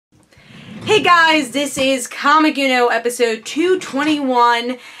guys, this is Comic Uno episode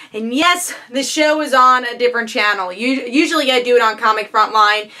 221, and yes, the show is on a different channel. Usually I do it on Comic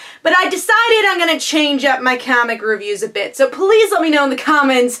Frontline, but I decided I'm going to change up my comic reviews a bit, so please let me know in the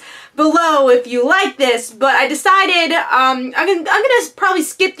comments below if you like this, but I decided I'm gonna probably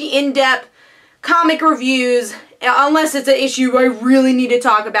skip the in-depth comic reviews unless it's an issue I really need to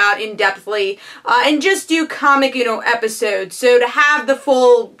talk about in-depthly, and just do Comic Uno episodes. So to have the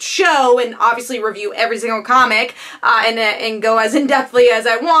full show and obviously review every single comic and go as in-depthly as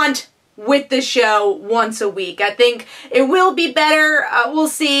I want with the show once a week. I think it will be better. We'll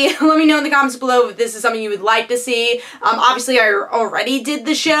see. Let me know in the comments below if this is something you would like to see. Obviously, I already did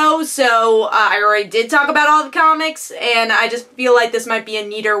the show, so I already did talk about all the comics, and I just feel like this might be a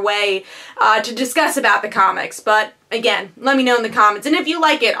neater way to discuss about the comics. But again, let me know in the comments, and if you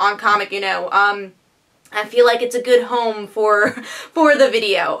like it on Comic Uno, I feel like it's a good home for the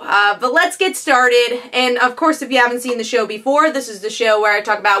video. But let's get started. And of course, if you haven't seen the show before, this is the show where I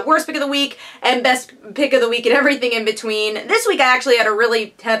talk about worst pick of the week and best pick of the week and everything in between. This week I actually had a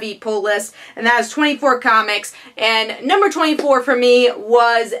really heavy pull list, and that is 24 comics. And number 24 for me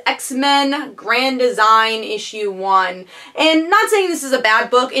was X-Men Grand Design issue 1. And not saying this is a bad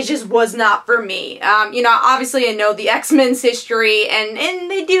book, it just was not for me. You know, obviously I know the X-Men's history, and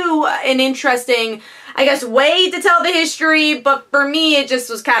they do an interesting, I guess, way to tell the history, but for me it just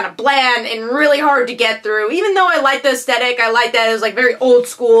was kind of bland and really hard to get through. Even though I liked the aesthetic, I liked that it was like very old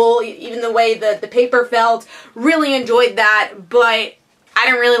school, even the way the paper felt, really enjoyed that, but I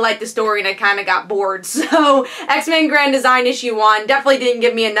didn't really like the story and I kind of got bored. So X-Men Grand Design issue 1 definitely didn't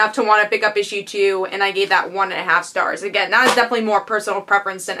give me enough to want to pick up issue 2, and I gave that 1.5 stars. Again, that is definitely more personal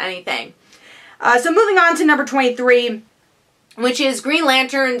preference than anything. So moving on to number 23, which is Green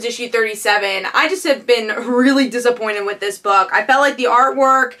Lanterns issue 37. I just have been really disappointed with this book. I felt like the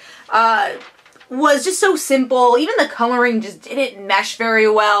artwork was just so simple. Even the coloring just didn't mesh very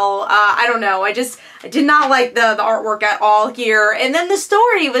well. I don't know. I did not like the artwork at all here. And then the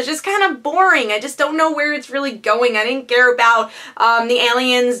story was just kind of boring. I just don't know where it's really going. I didn't care about the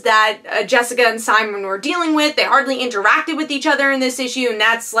aliens that Jessica and Simon were dealing with. They hardly interacted with each other in this issue, and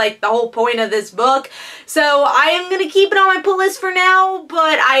that's like the whole point of this book. So I am going to keep it on my pull list for now,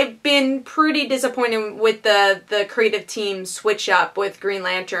 but I've been pretty disappointed with the creative team switch up with Green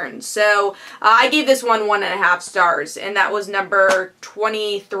Lanterns. So I gave this one 1.5 stars, and that was number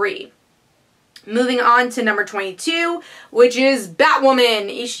 23. Moving on to number 22, which is Batwoman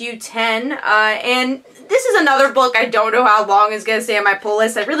issue 10, and this is another book I don't know how long it's going to stay on my pull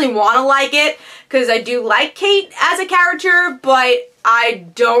list. I really want to like it because I do like Kate as a character, but I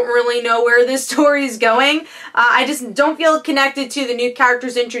don't really know where this story is going. I just don't feel connected to the new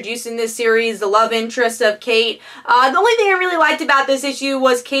characters introduced in this series, the love interest of Kate. The only thing I really liked about this issue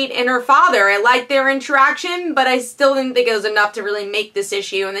was Kate and her father. I liked their interaction, but I still didn't think it was enough to really make this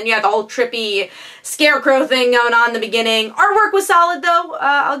issue. And then you have the whole trippy scarecrow thing going on in the beginning. Artwork was solid though,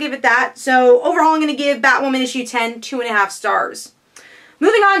 I'll give it that. So overall I'm going to give Batwoman issue 10 2.5 stars.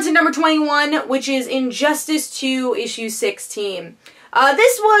 Moving on to number 21, which is Injustice 2 issue 16.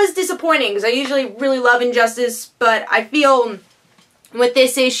 This was disappointing because I usually really love Injustice, but I feel with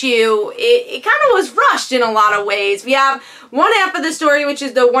this issue, it kind of was rushed in a lot of ways. We have one half of the story, which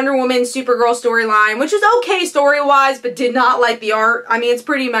is the Wonder Woman Supergirl storyline, which is okay story-wise, but did not like the art. I mean, it's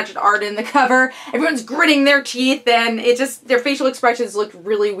pretty much art in the cover. Everyone's gritting their teeth, and it just, their facial expressions looked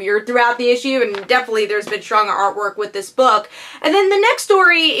really weird throughout the issue, and definitely there's been stronger artwork with this book. And then the next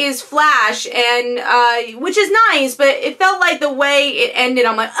story is Flash, and which is nice, but it felt like the way it ended,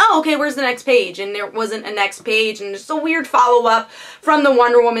 I'm like, oh, okay, where's the next page? And there wasn't a next page, and just a weird follow-up from the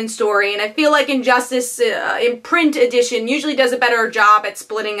Wonder Woman story. And I feel like Injustice in print edition usually does a better job at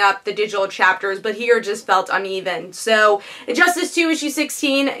splitting up the digital chapters, but here just felt uneven. So Injustice 2 issue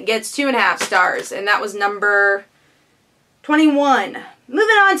 16 gets 2.5 stars, and that was number 21.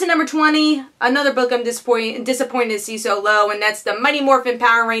 Moving on to number 20, another book I'm disappointed to see so low, and that's the Mighty Morphin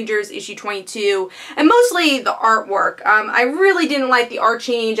Power Rangers issue 22, and mostly the artwork. I really didn't like the art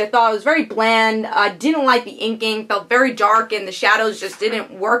change. I thought it was very bland. I didn't like the inking. Felt very dark, and the shadows just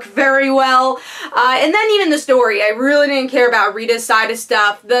didn't work very well. And then even the story, I really didn't care about Rita's side of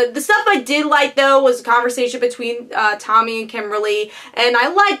stuff. The stuff I did like, though, was a conversation between Tommy and Kimberly, and I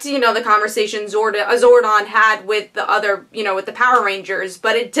liked, you know, the conversation Zordon had with the other, you know, with the Power Rangers,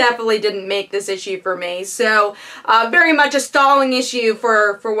 but it definitely didn't make this issue for me. So very much a stalling issue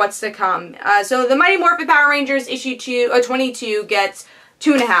for what's to come. So the Mighty Morphin Power Rangers issue 22 gets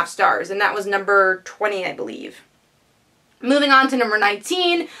 2.5 stars, and that was number 20, I believe. Moving on to number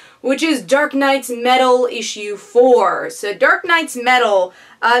 19, which is Dark Knight's Metal issue 4. So Dark Knight's Metal,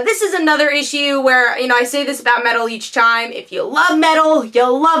 This is another issue where, you know, I say this about Metal each time. If you love Metal,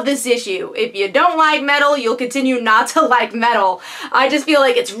 you'll love this issue. If you don't like Metal, you'll continue not to like Metal. I just feel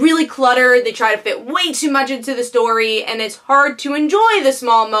like it's really cluttered. They try to fit way too much into the story, and it's hard to enjoy the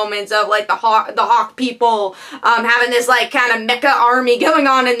small moments of, like, the Hawk people having this, like, kind of mecha army going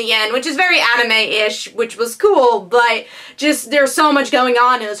on in the end, which is very anime-ish, which was cool, but just there's so much going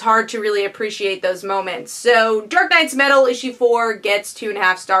on, it was hard to really appreciate those moments. So Dark Knight's Metal issue 4 gets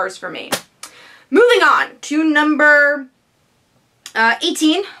 2.5 stars for me. Moving on to number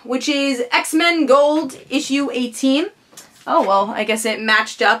 18, which is X-Men Gold issue 18. Oh, well, I guess it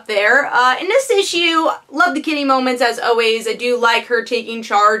matched up there. In this issue, love the Kitty moments as always. I do like her taking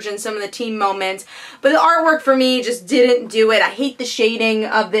charge and some of the team moments, but the artwork for me just didn't do it. I hate the shading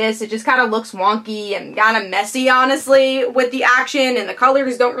of this. It just kind of looks wonky and kind of messy, honestly, with the action, and the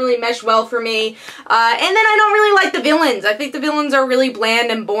colors don't really mesh well for me. And then I don't really like the villains. I think the villains are really bland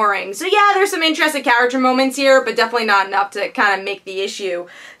and boring. So yeah, there's some interesting character moments here, but definitely not enough to kind of make the issue.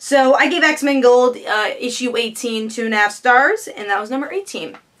 So I gave X-Men Gold issue 18 2.5 stars, and that was number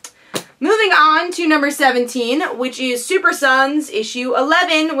 18. Moving on to number 17, which is Super Sons issue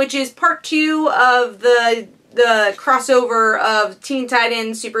 11, which is part 2 of the crossover of Teen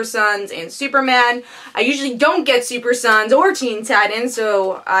Titans, Super Sons, and Superman. I usually don't get Super Sons or Teen Titans,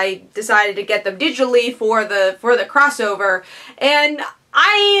 so I decided to get them digitally for the crossover. And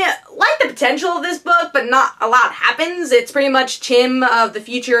I like the potential of this book, but not a lot happens. It's pretty much Tim of the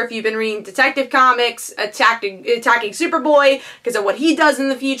future, if you've been reading Detective Comics, attacking Superboy because of what he does in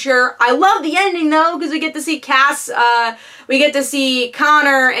the future. I love the ending, though, because we get to see Cass, we get to see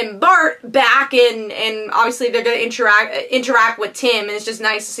Connor and Bart back, and obviously they're going to interact with Tim, and it's just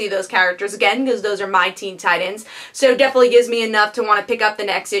nice to see those characters again, because those are my Teen Titans. So it definitely gives me enough to want to pick up the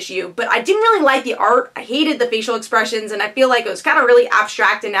next issue. But I didn't really like the art. I hated the facial expressions, and I feel like it was kind of really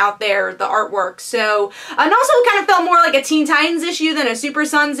abstract and out there, the artwork. So, and also it kind of felt more like a Teen Titans issue than a Super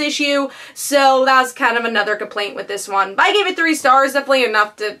Sons issue, so that was kind of another complaint with this one. But I gave it 3 stars, definitely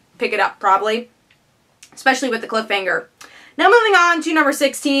enough to pick it up, probably. Especially with the cliffhanger. Now moving on to number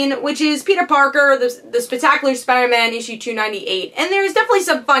 16, which is Peter Parker, the Spectacular Spider-Man issue 298. And there's definitely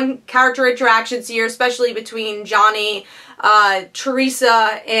some fun character interactions here, especially between Johnny,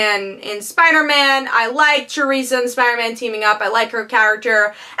 Teresa, and Spider-Man. I like Teresa and Spider-Man teaming up. I like her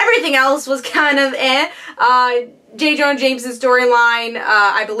character. Everything else was kind of eh. J. Jonah Jameson's storyline,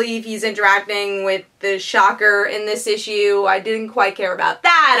 I believe he's interacting with the Shocker in this issue. I didn't quite care about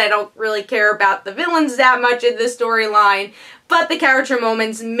that. I don't really care about the villains that much in this storyline, but the character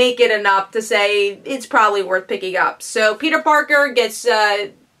moments make it enough to say it's probably worth picking up. So Peter Parker gets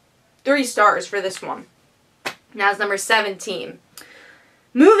 3 stars for this one. Now it's number 17.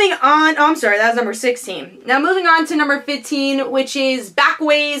 Moving on, oh, I'm sorry, that was number 16. Now moving on to number 15, which is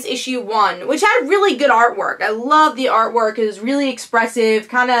Backways issue 1, which had really good artwork. I love the artwork. It was really expressive,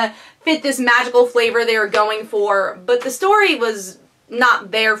 kind of fit this magical flavor they were going for, but the story was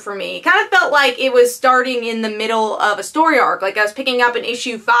not there for me. It kind of felt like it was starting in the middle of a story arc, like I was picking up an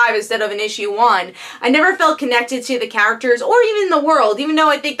issue 5 instead of an issue 1. I never felt connected to the characters or even the world, even though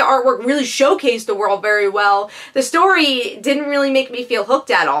I think the artwork really showcased the world very well. The story didn't really make me feel hooked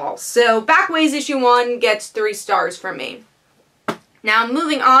at all. So Backways issue 1 gets 3 stars from me. Now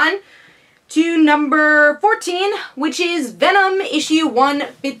moving on to number 14, which is Venom issue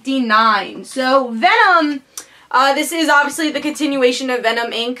 159. So Venom, this is obviously the continuation of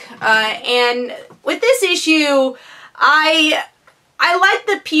Venom Inc. And with this issue, I like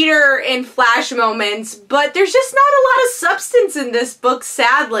the Peter and Flash moments, but there's just not a lot of substance in this book,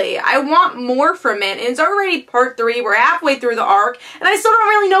 sadly. I want more from it, and it's already part 3. We're halfway through the arc, and I still don't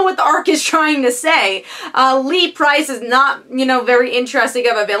really know what the arc is trying to say. Lee Price is not, you know, very interesting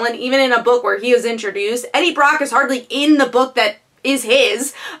of a villain, even in a book where he was introduced. Eddie Brock is hardly in the book that is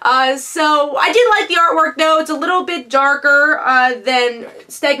his. So I did like the artwork, though. It's a little bit darker than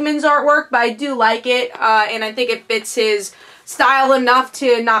Stegman's artwork, but I do like it, and I think it fits his style enough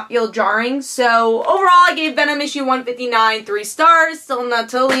to not feel jarring. So overall, I gave Venom issue 159 3 stars. Still not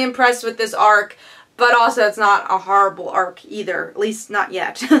totally impressed with this arc, but also it's not a horrible arc either, at least not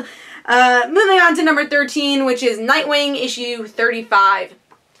yet. Moving on to number 13, which is Nightwing issue 35.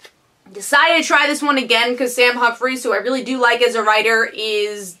 Decided to try this one again because Sam Humphries, who I really do like as a writer,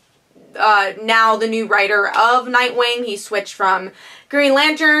 is now the new writer of Nightwing. He switched from Green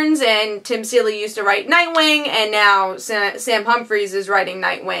Lanterns, and Tim Seeley used to write Nightwing, and now Sam Humphries is writing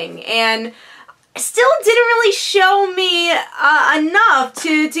Nightwing. And still didn't really show me enough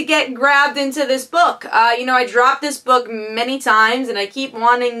to get grabbed into this book. You know, I dropped this book many times and I keep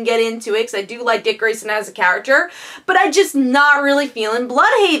wanting to get into it because I do like Dick Grayson as a character, but I'm just not really feeling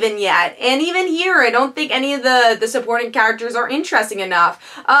Bloodhaven yet. And even here, I don't think any of the supporting characters are interesting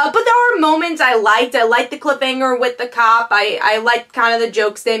enough. But there are moments I liked. I liked the cliffhanger with the cop. I liked kind of the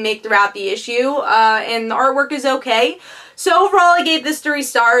jokes they make throughout the issue, and the artwork is okay. So overall, I gave this 3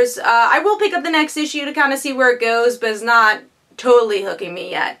 stars. I will pick up the next issue to kind of see where it goes, but it's not totally hooking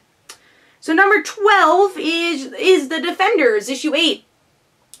me yet. So number 12 is The Defenders, issue 8.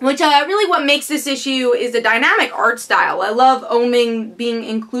 Which really what makes this issue is the dynamic art style. I love Omen being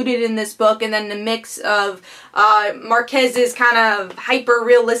included in this book, and then the mix of Marquez's kind of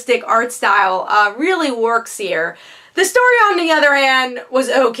hyper-realistic art style really works here. The story, on the other hand, was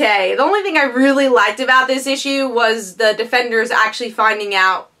okay. The only thing I really liked about this issue was the Defenders actually finding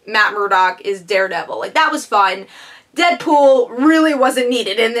out Matt Murdock is Daredevil. Like, that was fun. Deadpool really wasn't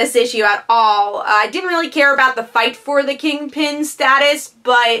needed in this issue at all. I didn't really care about the fight for the Kingpin status,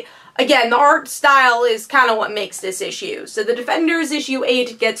 but again, the art style is kind of what makes this issue. So The Defenders issue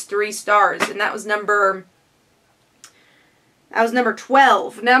 8 gets 3 stars, and that was number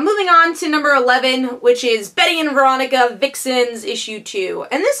 12. Now moving on to number 11, which is Betty and Veronica Vixens issue 2.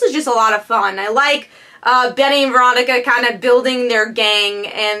 And this is just a lot of fun. I like Betty and Veronica kind of building their gang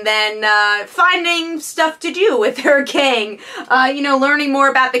and then finding stuff to do with their gang. You know, learning more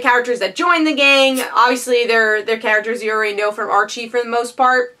about the characters that join the gang. Obviously, they're characters you already know from Archie for the most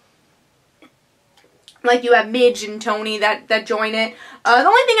part. Like you have Midge and Tony that join it. The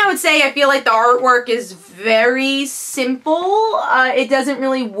only thing I would say, I feel like the artwork is very simple. It doesn't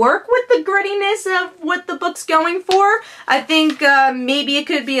really work with the grittiness of what the book's going for. I think maybe it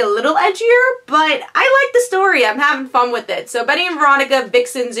could be a little edgier, but I like the story. I'm having fun with it. So Betty and Veronica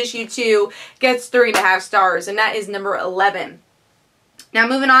Vixens issue 2 gets 3.5 stars, and that is number 11. Now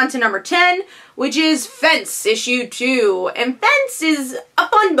moving on to number 10, which is Fence, issue 2. And Fence is a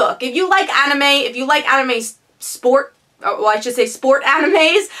fun book. If you like anime sport, well, I should say sport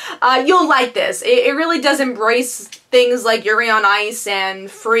animes, you'll like this. It really does embrace things like Yuri on Ice and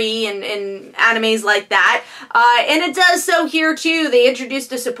Free and animes like that. And it does so here too. They introduce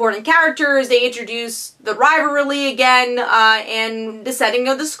the supporting characters, they introduce the rivalry again, and the setting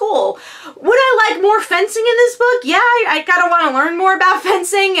of the school. Would I like more fencing in this book? Yeah, I kind of want to learn more about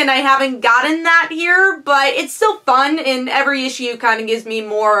fencing, and I haven't gotten that here, but it's still fun, and every issue kind of gives me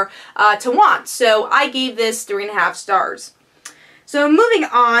more to want. So I gave this 3.5 stars. So moving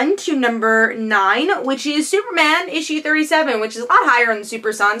on to number 9, which is Superman issue 37, which is a lot higher than the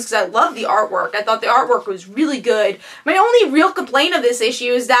Super Sons because I love the artwork. I thought the artwork was really good. My only real complaint of this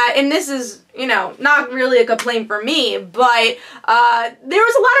issue is that, and this is, you know, not really a complaint for me, but there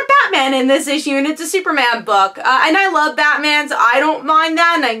was a lot of Batman in this issue, and it's a Superman book. And I love Batman, so I don't mind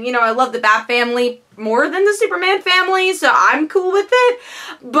that, and I love the Bat family more than the Superman family, so I'm cool with it.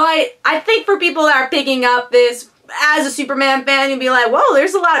 But I think for people that are picking up this as a Superman fan, you'd be like, whoa,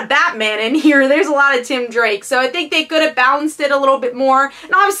 there's a lot of Batman in here. There's a lot of Tim Drake. So I think they could have balanced it a little bit more.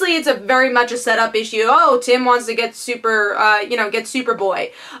 And obviously, it's a very much a setup issue. Oh, Tim wants to get get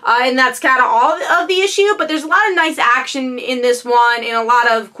Superboy. And that's kind of all of the issue. But there's a lot of nice action in this one and a lot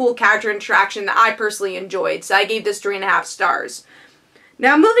of cool character interaction that I personally enjoyed. So I gave this 3.5 stars.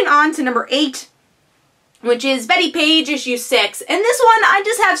 Now, moving on to number 8, which is Bettie Page, issue 6. And this one I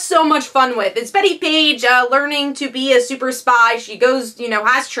just have so much fun with. It's Bettie Page learning to be a super spy. She goes,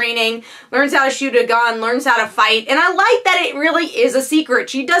 has training, learns how to shoot a gun, learns how to fight. And I like that it really is a secret.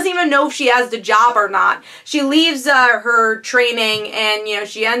 She doesn't even know if she has the job or not. She leaves her training and,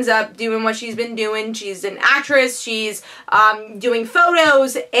 she ends up doing what she's been doing. She's an actress. She's doing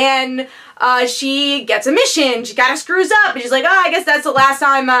photos, and she gets a mission. She kind of screws up, and she's like, oh, I guess that's the last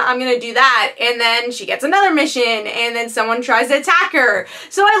time I'm going to do that. And then she gets another mission, and then someone tries to attack her.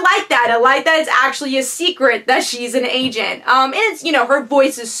 So I like that. I like that it's actually a secret that she's an agent. And it's, her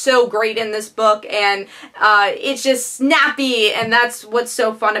voice is so great in this book, and it's just snappy, and that's what's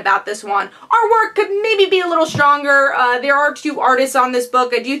so fun about this one. Artwork could maybe be a little stronger. There are 2 artists on this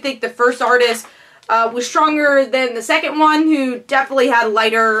book. I do think the first artist was stronger than the second one, who definitely had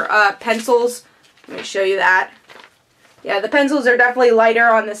lighter pencils. Let me show you that. Yeah, the pencils are definitely lighter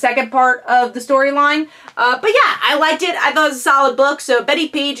on the second part of the storyline. But yeah, I liked it. I thought it was a solid book. So Bettie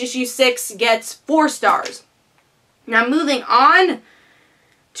Page issue 6 gets 4 stars. Now moving on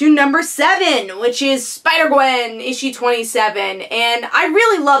to number 7, which is Spider-Gwen issue 27. And I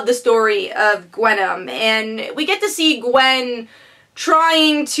really love the story of Gwenom. And we get to see Gwen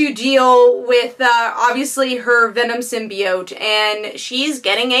trying to deal with, obviously, her Venom symbiote, and she's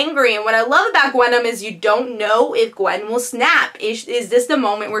getting angry. And what I love about Venom is you don't know if Gwen will snap. Is this the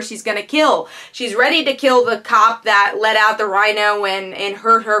moment where she's gonna kill? She's ready to kill the cop that let out the Rhino and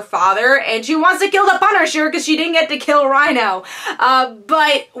hurt her father, and she wants to kill the Punisher because she didn't get to kill Rhino.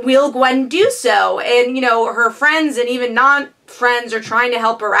 But will Gwen do so? And, you know, her friends and even non-friends are trying to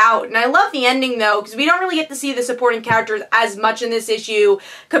help her out. And I love the ending, though, because we don't really get to see the supporting characters as much in this issue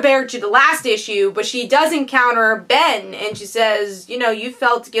compared to the last issue, but she does encounter Ben, and she says, you know, you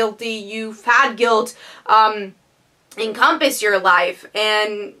felt guilty, you've had guilt, encompass your life,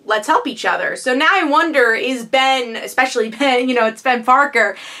 and let's help each other. So now I wonder, is Ben, especially Ben, you know, it's Ben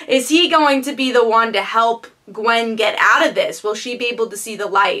Parker, is he going to be the one to help Gwen get out of this? Will she be able to see the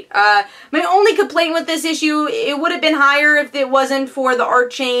light? My only complaint with this issue, it would have been higher if it wasn't for the art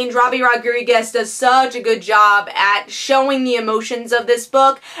change. Robbie Rodriguez does such a good job at showing the emotions of this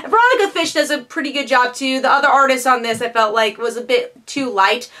book. And Veronica Fish does a pretty good job too. The other artists on this I felt like was a bit too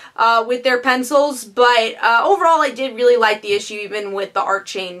light with their pencils, but overall I did really like the issue even with the art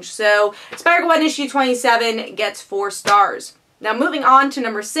change. So Spider-Gwen issue 27 gets 4 stars. Now moving on to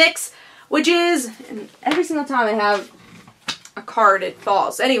number 6, which is, and every single time I have a card, it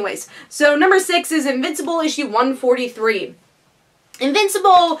falls. Anyways, so number 6 is Invincible issue 143.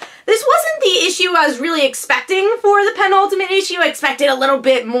 Invincible, this wasn't the issue I was really expecting for the penultimate issue. I expected a little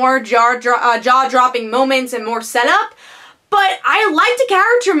bit more jaw-dropping moments and more setup. But I like the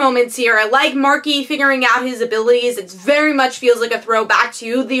character moments here. I like Marky figuring out his abilities. It very much feels like a throwback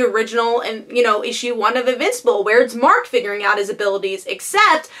to the original, and you know, issue 1 of Invincible, where it's Mark figuring out his abilities,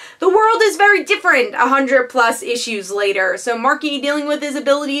 except the world is very different 100+ issues later. So Marky dealing with his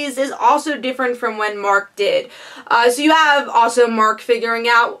abilities is also different from when Mark did. So you have also Mark figuring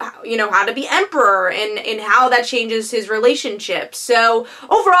out, you know, how to be Emperor and how that changes his relationship. So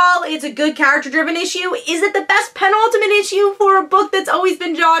overall, it's a good character-driven issue. Is it the best penultimate issue for a book that's always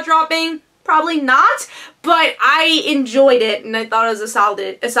been jaw-dropping? Probably not, but I enjoyed it and I thought it was a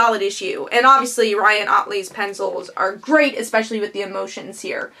solid issue. And obviously Ryan Ottley's pencils are great, especially with the emotions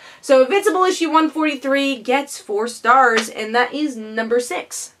here. So Invincible issue 143 gets 4 stars, and that is number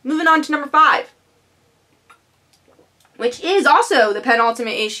 6. Moving on to number 5, which is also the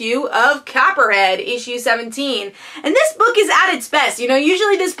penultimate issue of Copperhead, issue 17. And this book is at its best. You know,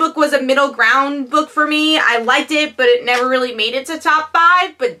 usually this book was a middle ground book for me. I liked it, but it never really made it to top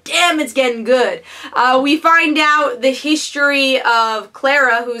 5, but damn, it's getting good. We find out the history of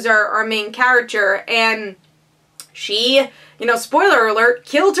Clara, who's our main character, and she, you know, spoiler alert,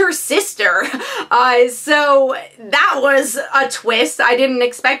 killed her sister. So that was a twist. I didn't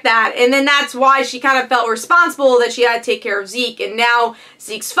expect that. And then that's why she kind of felt responsible that she had to take care of Zeke. And now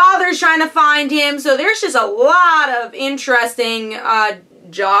Zeke's father's trying to find him. So there's just a lot of interesting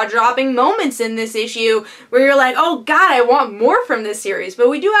jaw-dropping moments in this issue where you're like, oh god, I want more from this series. But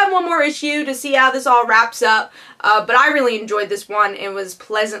we do have one more issue to see how this all wraps up. But I really enjoyed this one and was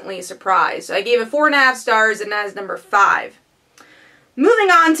pleasantly surprised. So I gave it 4.5 stars, and that is number 5.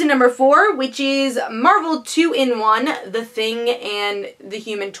 Moving on to number 4, which is Marvel 2-in-1, The Thing and the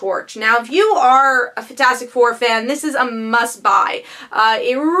Human Torch. Now, if you are a Fantastic Four fan, this is a must-buy.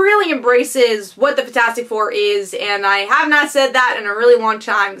 It really embraces what the Fantastic Four is, and I have not said that in a really long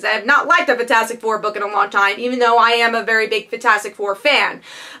time, because I have not liked a Fantastic Four book in a long time, even though I am a very big Fantastic Four fan.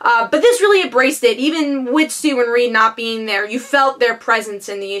 But this really embraced it, even with Sue and Reed not being there. You felt their presence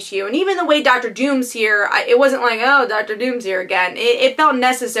in the issue, and even the way Dr. Doom's here, it wasn't like, oh, Dr. Doom's here again. It felt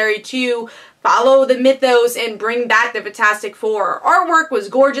necessary to follow the mythos and bring back the Fantastic Four. Artwork was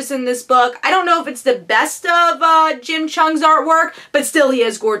gorgeous in this book. I don't know if it's the best of Jim Cheung's artwork, but still he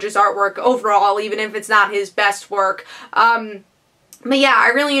has gorgeous artwork overall, even if it's not his best work. But yeah, I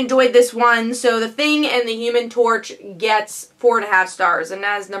really enjoyed this one. So The Thing and the Human Torch gets 4.5 stars, and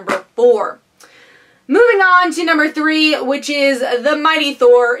that is number 4. Moving on to number 3, which is The Mighty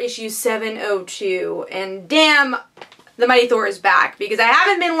Thor, issue 702. And damn, The Mighty Thor is back, because I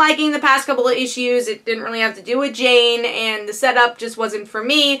haven't been liking the past couple of issues. It didn't really have to do with Jane, and the setup just wasn't for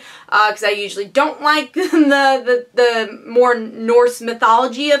me, because I usually don't like the more Norse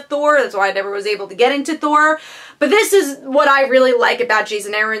mythology of Thor. That's why I never was able to get into Thor. But this is what I really like about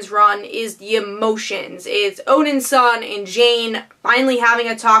Jason Aaron's run, is the emotions. It's Odin's son and Jane finally having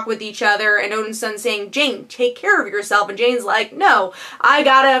a talk with each other, and Odin's son saying, Jane, take care of yourself. And Jane's like, no, I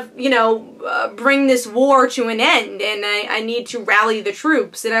gotta, you know, bring this war to an end, and I need to rally the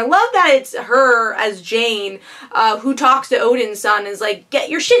troops. And I love that it's her as Jane who talks to Odin's son, is like, get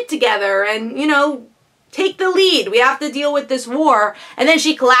your shit together and, you know, take the lead. We have to deal with this war. And then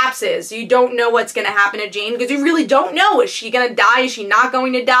she collapses. You don't know what's going to happen to Jane because you really don't know. Is she going to die? Is she not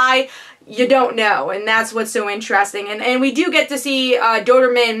going to die? You don't know. And that's what's so interesting. And we do get to see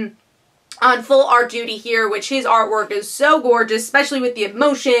Doberman on full art duty here, which his artwork is so gorgeous, especially with the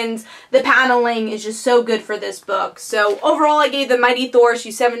emotions. The paneling is just so good for this book. So overall, I gave the Mighty Thor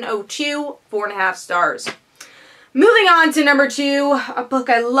issue 702 4.5 stars. Moving on to number 2, a book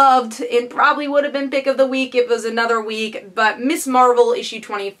I loved and probably would have been pick of the week if it was another week, but Miss Marvel issue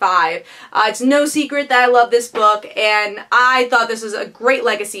 25. It's no secret that I love this book, and I thought this was a great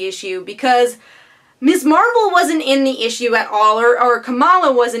legacy issue because Miss Marvel wasn't in the issue at all, or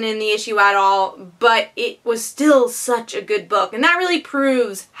Kamala wasn't in the issue at all, but it was still such a good book, and that really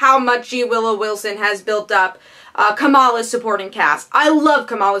proves how much G. Willow Wilson has built up Kamala's supporting cast. I love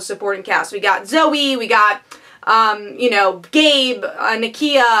Kamala's supporting cast. We got Zoe, we got you know, Gabe,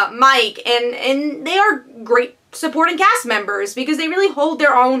 Nakia, Mike, and they are great supporting cast members because they really hold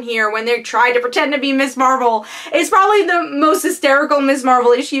their own here when they try to pretend to be Miss Marvel. It's probably the most hysterical Miss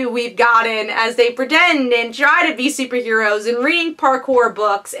Marvel issue we've gotten as they pretend and try to be superheroes and reading parkour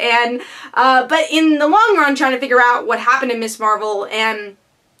books and but in the long run trying to figure out what happened to Miss Marvel and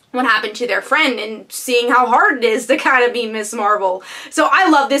what happened to their friend and seeing how hard it is to kind of be Miss Marvel. So I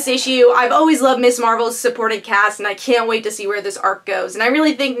love this issue. I've always loved Miss Marvel's supporting cast and I can't wait to see where this arc goes. And I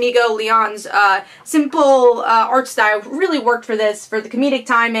really think Nico Leon's simple art style really worked for this, for the comedic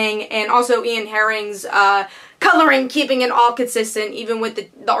timing, and also Ian Herring's coloring, keeping it all consistent even with the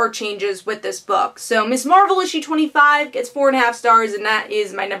art changes with this book. So Miss Marvel issue 25 gets 4.5 stars and that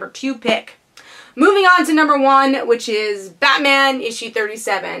is my number 2 pick. Moving on to number 1, which is Batman issue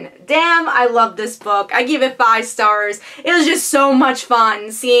 37. Damn, I love this book. I give it 5 stars. It was just so much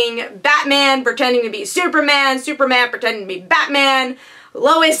fun seeing Batman pretending to be Superman, Superman pretending to be Batman,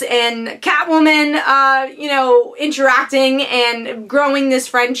 Lois and Catwoman, you know, interacting and growing this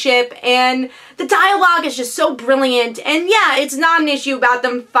friendship, and the dialogue is just so brilliant. And yeah, it's not an issue about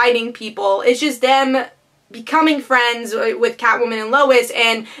them fighting people. It's just them becoming friends with Catwoman and Lois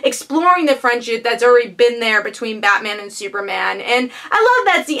and exploring the friendship that's already been there between Batman and Superman. And I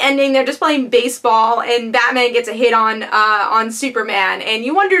love that's the ending. They're just playing baseball and Batman gets a hit on Superman. And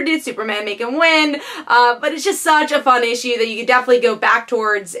you wonder, did Superman make him win? But it's just such a fun issue that you could definitely go back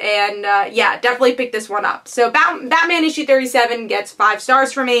towards and yeah, definitely pick this one up. So Batman issue 37 gets 5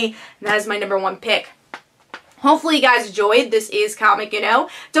 stars for me. And that is my number 1 pick. Hopefully you guys enjoyed. This is Comic You Know.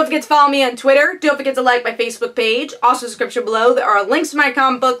 Don't forget to follow me on Twitter. Don't forget to like my Facebook page. Also, description below, there are links to my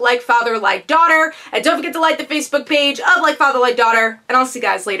comic book, Like Father, Like Daughter. And don't forget to like the Facebook page of Like Father, Like Daughter. And I'll see you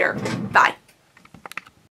guys later. Bye.